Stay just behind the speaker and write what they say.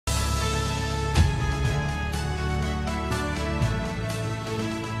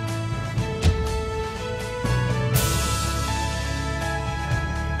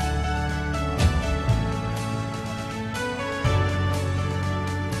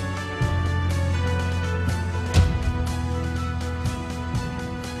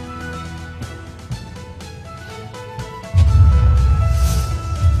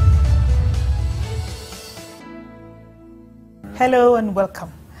Hello and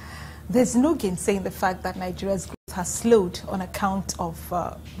welcome. There's no gainsaying the fact that Nigeria's growth has slowed on account of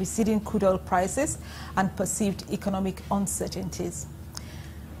receding crude oil prices and perceived economic uncertainties.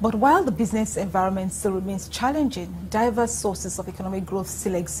 But while the business environment still remains challenging, diverse sources of economic growth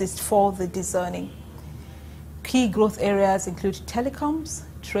still exist for the discerning. Key growth areas include telecoms,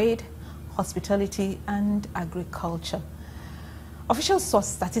 trade, hospitality, and agriculture. Official source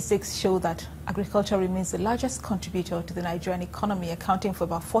statistics show that agriculture remains the largest contributor to the Nigerian economy, accounting for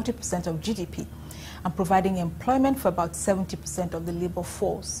about 40% of GDP and providing employment for about 70% of the labor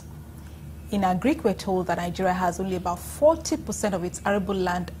force. In Agric, we're told that Nigeria has only about 40% of its arable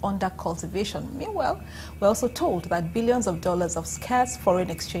land under cultivation. Meanwhile, we're also told that billions of dollars of scarce foreign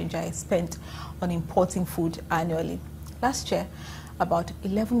exchange are spent on importing food annually. Last year, about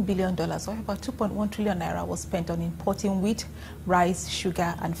 $11 billion, or about 2.1 trillion naira, was spent on importing wheat, rice,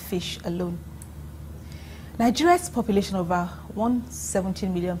 sugar, and fish alone. Nigeria's population of over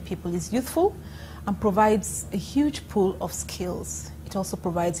 117 million people is youthful and provides a huge pool of skills. It also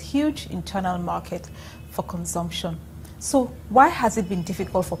provides huge internal market for consumption. So why has it been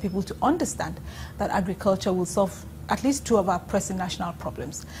difficult for people to understand that agriculture will solve at least two of our pressing national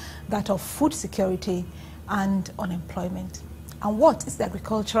problems, that of food security and unemployment? And what is the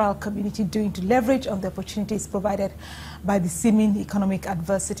agricultural community doing to leverage on the opportunities provided by the seeming economic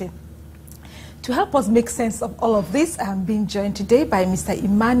adversity? To help us make sense of all of this, I am being joined today by Mr.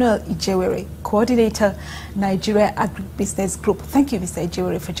 Emmanuel Ijewere, Coordinator, Nigeria Agribusiness Group. Thank you, Mr.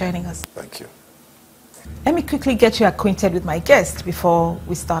 Ijewere, for joining us. Thank you. Let me quickly get you acquainted with my guest before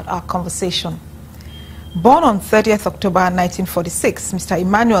we start our conversation. Born on 30th October 1946, Mr.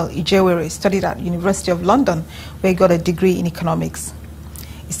 Emmanuel Ijewere studied at University of London, where he got a degree in economics.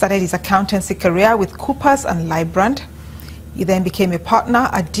 He started his accountancy career with Coopers and Lybrand. He then became a partner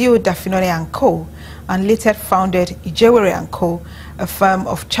at Dio Dafinone & Co. and later founded Ijewere & Co., a firm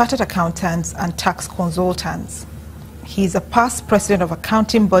of chartered accountants and tax consultants. He is a past president of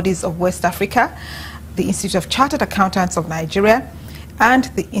accounting bodies of West Africa, the Institute of Chartered Accountants of Nigeria, and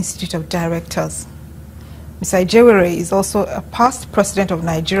the Institute of Directors. Mr. Ijewere is also a past president of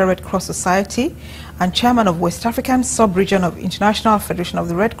Nigeria Red Cross Society and chairman of West African sub-region of International Federation of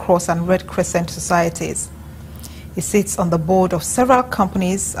the Red Cross and Red Crescent Societies. He sits on the board of several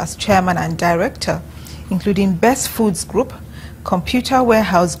companies as chairman and director, including Best Foods Group, Computer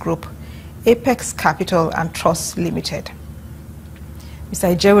Warehouse Group, Apex Capital and Trust Limited.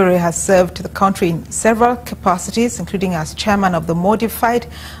 Mr. Ijewere has served the country in several capacities, including as chairman of the Modified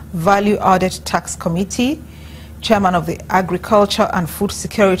Value Added Tax Committee, chairman of the Agriculture and Food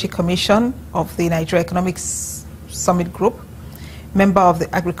Security Commission of the Nigeria Economic Summit Group, member of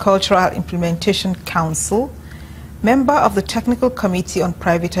the Agricultural Implementation Council, member of the Technical Committee on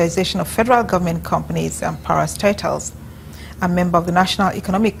Privatization of Federal Government Companies and Parastatals, and member of the National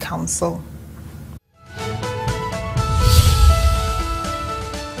Economic Council.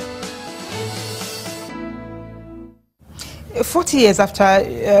 "40 years after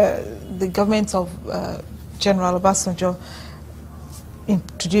the government of General Obasanjo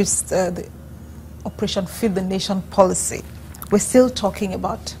introduced the Operation Feed the Nation policy, we're still talking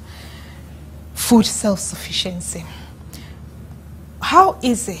about food self-sufficiency. How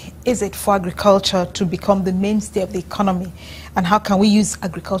easy is it for agriculture to become the mainstay of the economy, and how can we use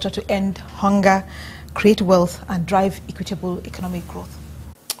agriculture to end hunger, create wealth, and drive equitable economic growth?"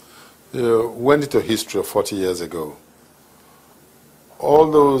 You went into history of 40 years ago.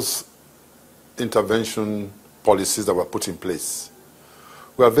 All those intervention policies that were put in place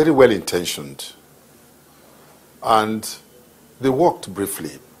were very well intentioned, and they worked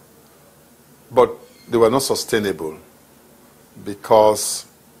briefly, but they were not sustainable because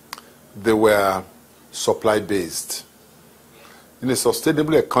they were supply-based. In a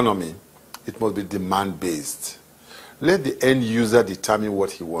sustainable economy, it must be demand-based. Let the end user determine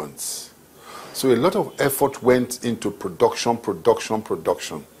what he wants. So a lot of effort went into production.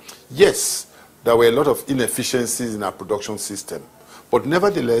 Yes, there were a lot of inefficiencies in our production system, but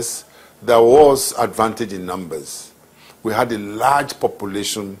nevertheless, there was advantage in numbers. We had a large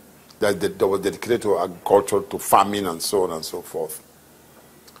population that was dedicated to agriculture, to farming, and so on and so forth.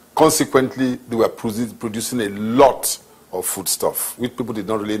 Consequently, they were producing a lot of foodstuff, which people did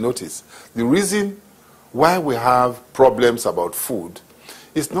not really notice. The reason why we have problems about food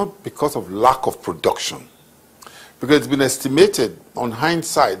is not because of lack of production, because it's been estimated on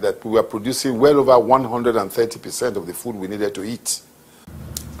hindsight that we were producing well over 130% of the food we needed to eat.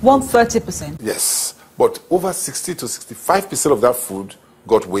 130%? Yes, but over 60 to 65% of that food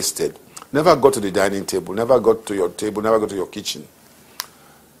got wasted, never got to the dining table, never got to your table, never got to your kitchen.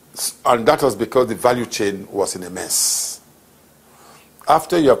 And that was because the value chain was in a mess.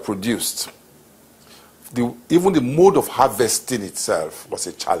 after you have produced, even the mode of harvesting itself was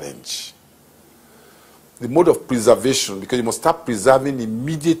a challenge. The mode of preservation, because you must start preserving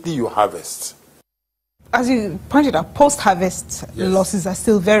immediately you harvest. As you pointed out, post-harvest losses are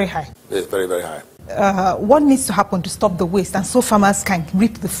still very high. Yes, very, very high. What needs to happen to stop the waste and so farmers can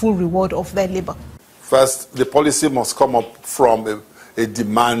reap the full reward of their labor? First, the policy must come up from a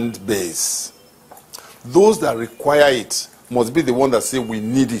demand base. Those that require it must be the one that say we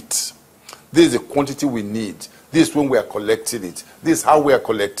need it. This is the quantity we need. This is when we are collecting it. This is how we are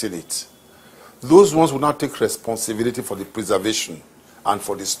collecting it. Those ones will now take responsibility for the preservation and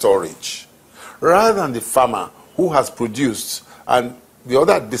for the storage, rather than the farmer who has produced. And the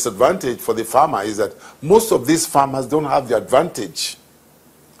other disadvantage for the farmer is that most of these farmers don't have the advantage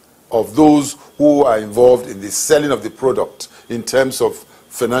of those who are involved in the selling of the product in terms of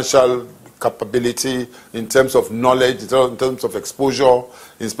financial capability, in terms of knowledge, in terms of exposure,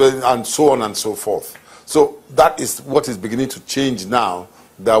 and so on and so forth. So that is what is beginning to change now,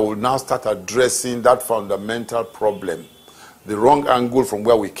 that will now start addressing that fundamental problem, the wrong angle from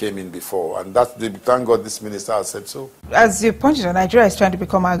where we came in before. And that's thank God this minister has said so. As you pointed out, Nigeria is trying to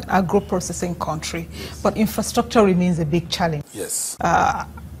become an agro-processing country, but infrastructure remains a big challenge. Yes.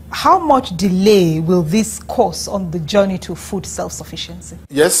 How much delay will this cause on the journey to food self-sufficiency?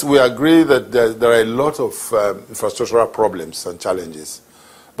 Yes, we agree that there are a lot of infrastructural problems and challenges.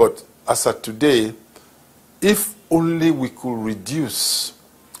 But as of today, if only we could reduce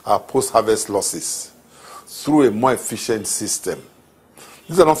our post-harvest losses through a more efficient system.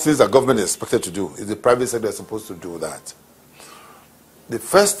 These are not things that government is expected to do. It's the private sector that's supposed to do that. The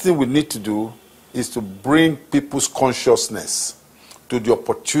first thing we need to do is to bring people's consciousness to the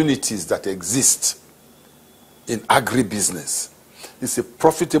opportunities that exist in agribusiness. It's a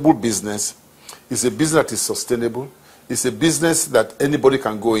profitable business. It's a business that is sustainable. It's a business that anybody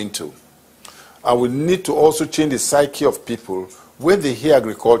can go into. And we need to also change the psyche of people. When they hear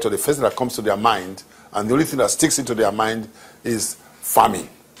agriculture, the first thing that comes to their mind, and the only thing that sticks into their mind, is farming.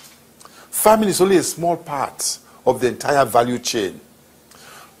 Farming is only a small part of the entire value chain.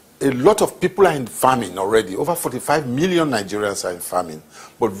 A lot of people are in farming already. Over 45 million Nigerians are in farming.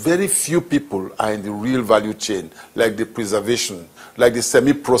 But very few people are in the real value chain, like the preservation, like the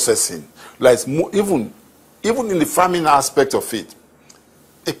semi-processing. Like even in the farming aspect of it,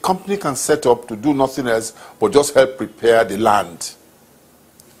 a company can set up to do nothing else but just help prepare the land.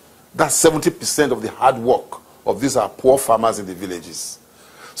 That's 70% of the hard work of these are poor farmers in the villages.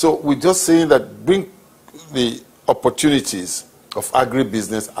 So we're just saying that bring the opportunities of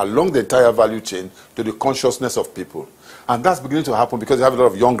agribusiness along the entire value chain to the consciousness of people. And that's beginning to happen because you have a lot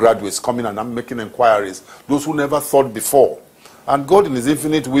of young graduates coming and making inquiries, those who never thought before. And God in his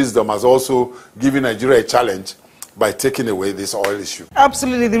infinite wisdom has also given Nigeria a challenge by taking away this oil issue.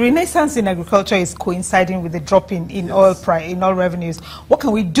 Absolutely. The renaissance in agriculture is coinciding with the drop in oil price, in oil revenues. What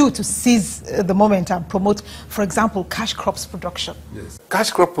can we do to seize the moment and promote, for example, cash crops production? Yes.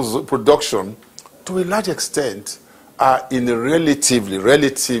 Cash crop production, to a large extent, are in a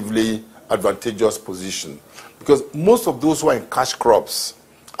relatively advantageous position, because most of those who are in cash crops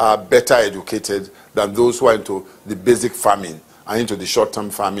are better educated than those who are into the basic farming and into the short-term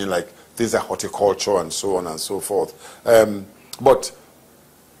farming, like things like horticulture and so on and so forth. But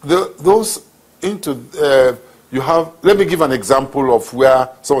those into you have. Let me give an example of where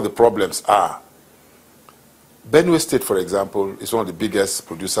some of the problems are. Benue State, for example, is one of the biggest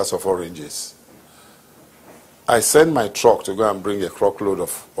producers of oranges. I send my truck to go and bring a truckload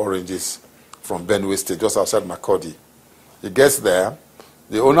of oranges from Benue State, just outside Makurdi. It gets there.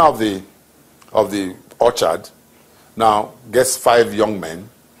 The owner of the orchard now gets 5 young men.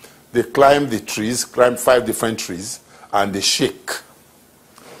 They climb the trees, climb 5 different trees, and they shake.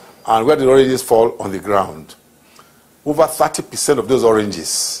 And where the oranges fall on the ground, over 30% of those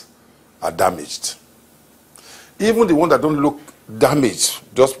oranges are damaged. Even the ones that don't look damaged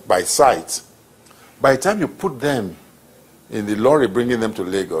just by sight, by the time you put them in the lorry bringing them to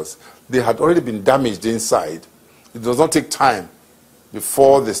Lagos, they had already been damaged inside. It does not take time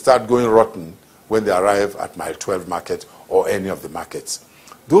before they start going rotten when they arrive at Mile 12 market or any of the markets.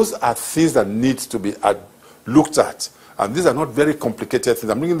 Those are things that need to be looked at. And these are not very complicated things.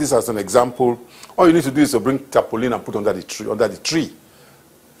 I'm bringing this as an example. All you need to do is to bring tarpaulin and put under the tree.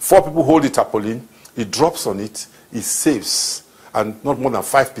 4 people hold the tarpaulin, it drops on it, it saves, and not more than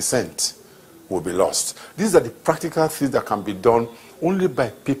 5% will be lost. These are the practical things that can be done only by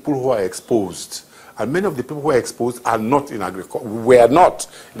people who are exposed. And many of the people who are exposed are not in agriculture. We are not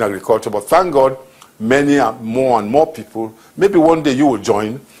in agriculture, but thank God, many are more and more people. Maybe one day you will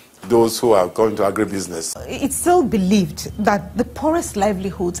join those who are going to agribusiness. It's still believed that the poorest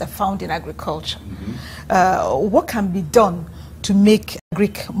livelihoods are found in agriculture. What can be done to make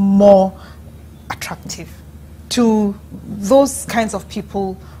agric more attractive to those kinds of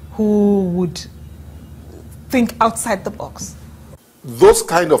people who would think outside the box? Those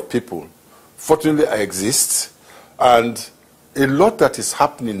kind of people, fortunately, exist, and a lot that is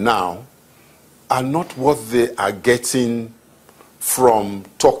happening now are not what they are getting from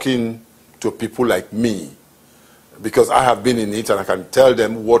talking to people like me, because I have been in it and I can tell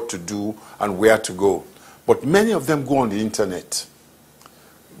them what to do and where to go. But many of them go on the internet.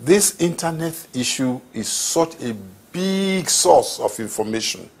 This internet issue is such a big source of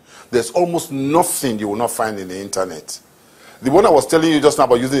information. There's almost nothing you will not find in the internet. The one I was telling you just now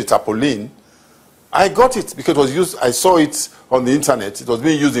about using the tarpaulin, I got it because it was used, I saw it on the internet. It was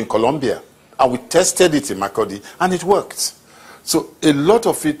being used in Colombia, and we tested it in Makurdi, and it worked. So a lot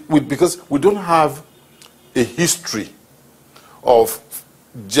of it, because we don't have a history of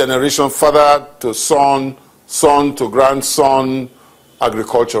generation, father to son, son to grandson,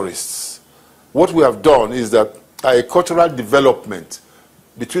 agriculturists. What we have done is that agricultural development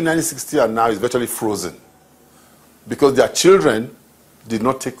between 1960 and now is virtually frozen, because their children did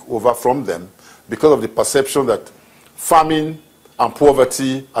not take over from them because of the perception that farming and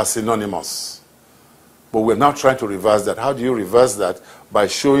poverty are synonymous. But we're now trying to reverse that. How do you reverse that? By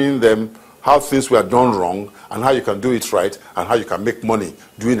showing them how things were done wrong and how you can do it right and how you can make money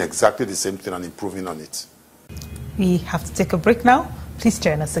doing exactly the same thing and improving on it. We have to take a break now. Please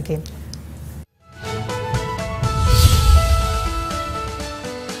join us again.